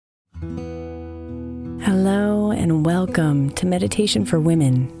Hello and welcome to Meditation for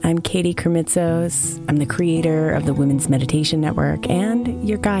Women. I'm Katie Kermitzos. I'm the creator of the Women's Meditation Network and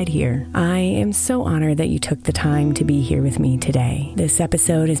your guide here. I am so honored that you took the time to be here with me today. This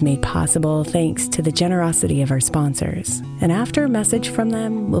episode is made possible thanks to the generosity of our sponsors. And after a message from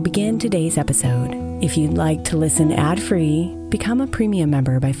them, we'll begin today's episode. If you'd like to listen ad-free, become a premium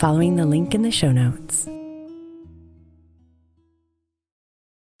member by following the link in the show notes.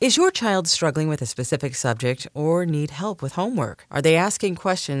 Is your child struggling with a specific subject or need help with homework? Are they asking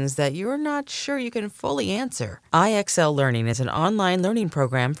questions that you're not sure you can fully answer? IXL Learning is an online learning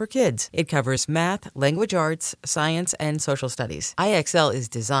program for kids. It covers math, language arts, science, and social studies. IXL is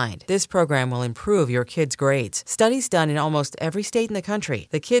designed. This program will improve your kids' grades. Studies done in almost every state in the country.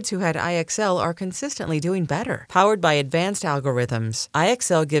 The kids who had IXL are consistently doing better. Powered by advanced algorithms,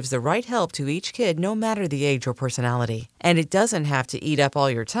 IXL gives the right help to each kid no matter the age or personality. And it doesn't have to eat up all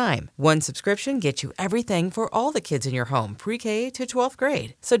your time. One subscription gets you everything for all the kids in your home, pre-K to 12th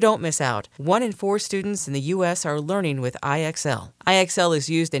grade. So don't miss out. 1 in 4 students in the U.S. are learning with IXL. IXL is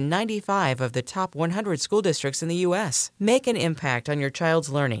used in 95 of the top 100 school districts in the U.S. Make an impact on your child's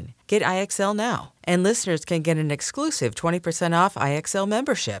learning. Get IXL now. And listeners can get an exclusive 20% off IXL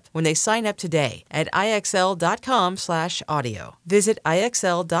membership when they sign up today at IXL.com/audio. Visit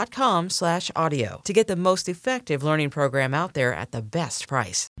IXL.com/audio to get the most effective learning program out there at the best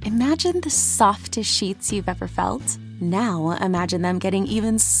price. Imagine the softest sheets you've ever felt. Now imagine them getting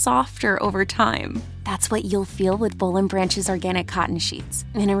even softer over time. That's what you'll feel with Boll & Branch's organic cotton sheets.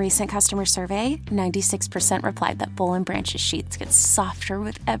 In a recent customer survey, 96% replied that Boll & Branch's sheets get softer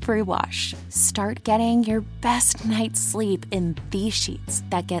with every wash. Start getting your best night's sleep in these sheets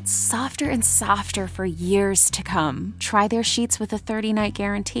that get softer and softer for years to come. Try their sheets with a 30-night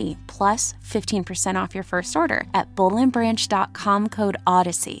guarantee, plus 15% off your first order at bollandbranch.com code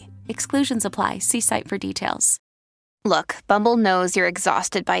Odyssey. Exclusions apply. See site for details. Look, Bumble knows you're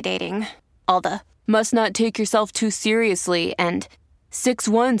exhausted by dating. All the must not take yourself too seriously and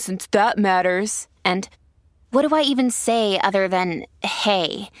 6'1" since that matters. And what do I even say other than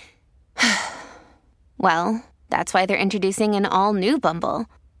hey? Well, that's why they're introducing an all-new Bumble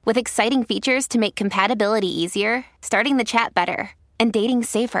with exciting features to make compatibility easier, starting the chat better, and dating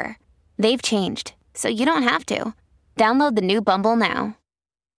safer. They've changed, so you don't have to. Download the new Bumble now.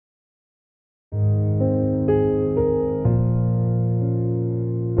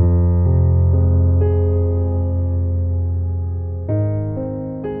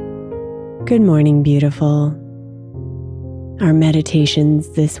 Good morning, beautiful. Our meditations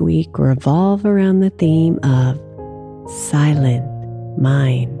this week revolve around the theme of silent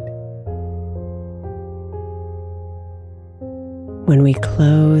mind. When we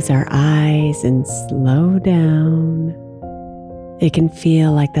close our eyes and slow down, it can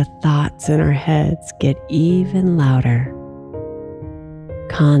feel like the thoughts in our heads get even louder,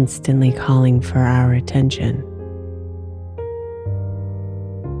 constantly calling for our attention.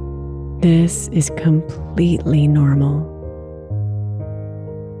 This is completely normal.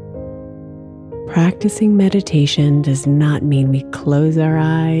 Practicing meditation does not mean we close our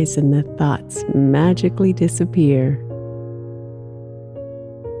eyes and the thoughts magically disappear.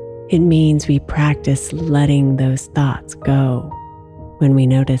 It means we practice letting those thoughts go when we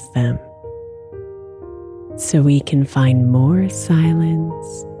notice them, so we can find more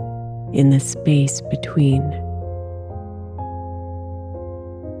silence in the space between.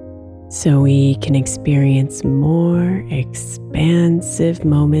 So we can experience more expansive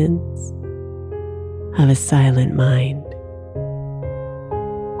moments of a silent mind.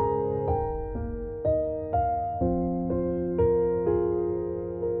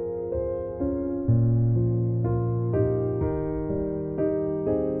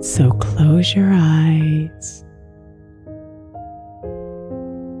 So close your eyes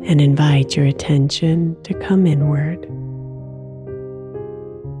and invite your attention to come inward.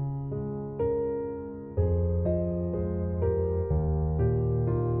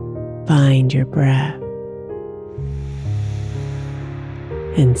 Find your breath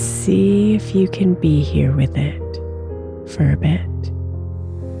and see if you can be here with it for a bit.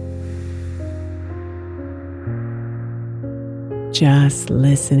 Just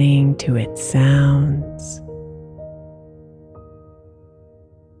listening to its sounds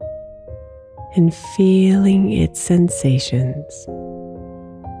and feeling its sensations.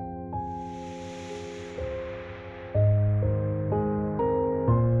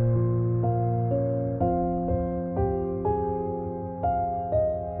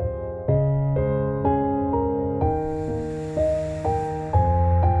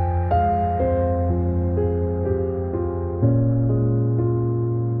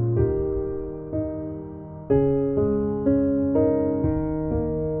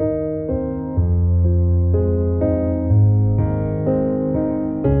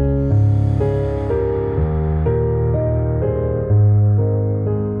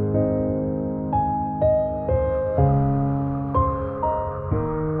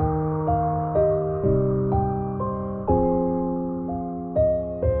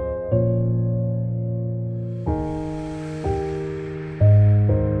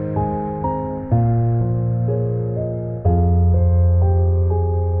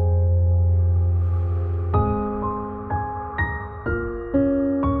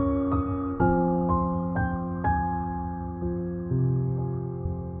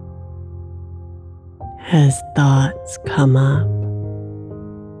 as thoughts come up,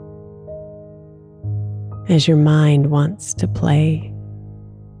 as your mind wants to play.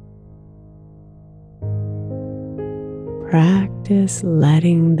 Practice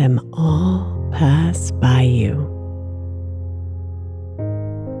letting them all pass by you,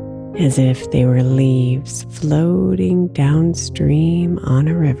 as if they were leaves floating downstream on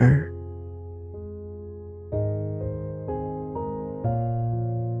a river.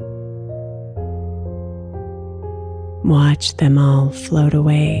 Watch them all float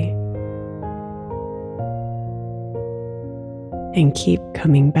away and keep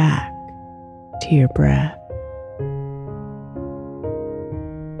coming back to your breath.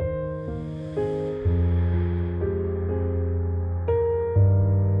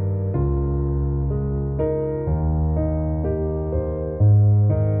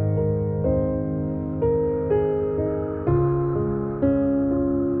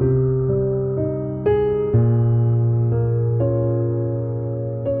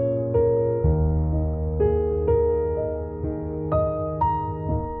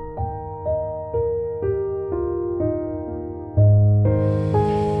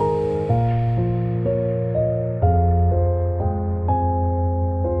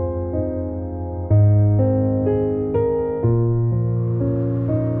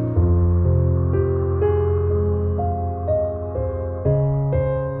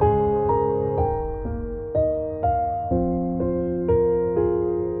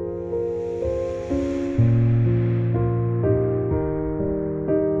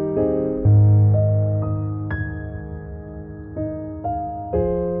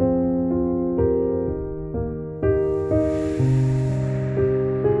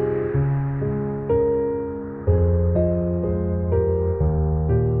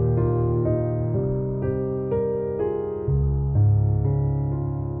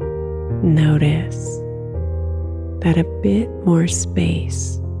 Notice that a bit more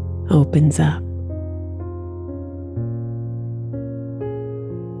space opens up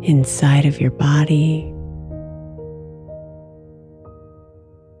inside of your body,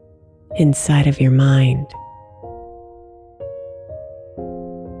 inside of your mind.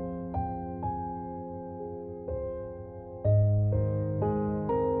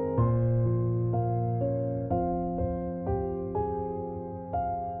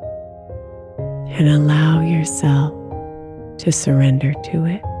 And allow yourself to surrender to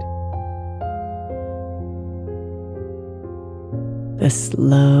it. The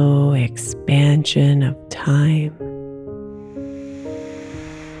slow expansion of time.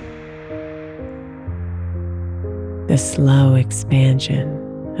 The slow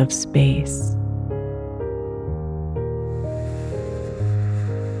expansion of space.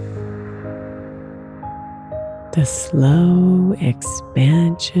 The slow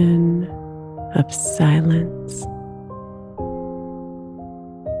expansion of silence.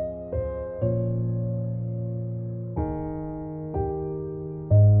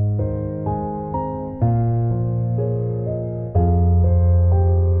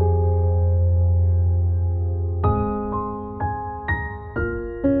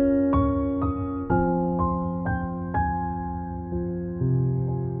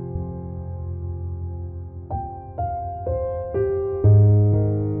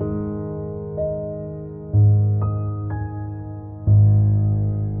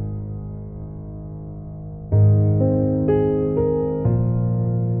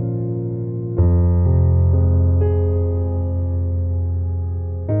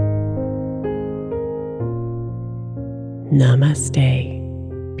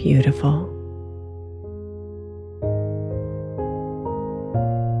 Namaste, beautiful.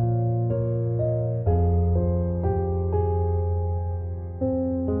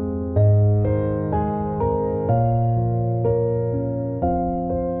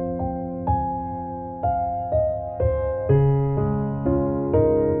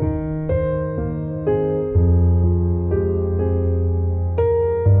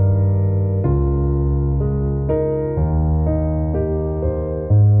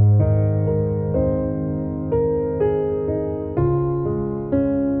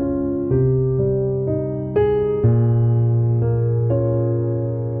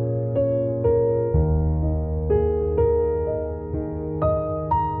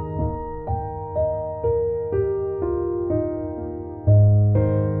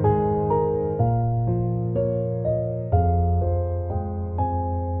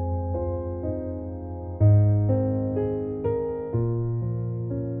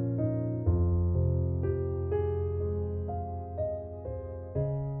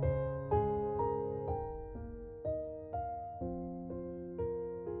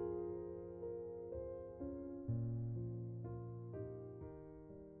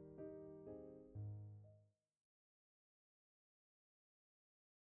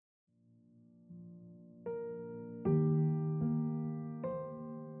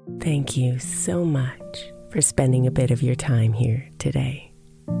 Thank you so much for spending a bit of your time here today.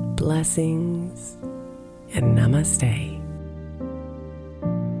 Blessings and namaste.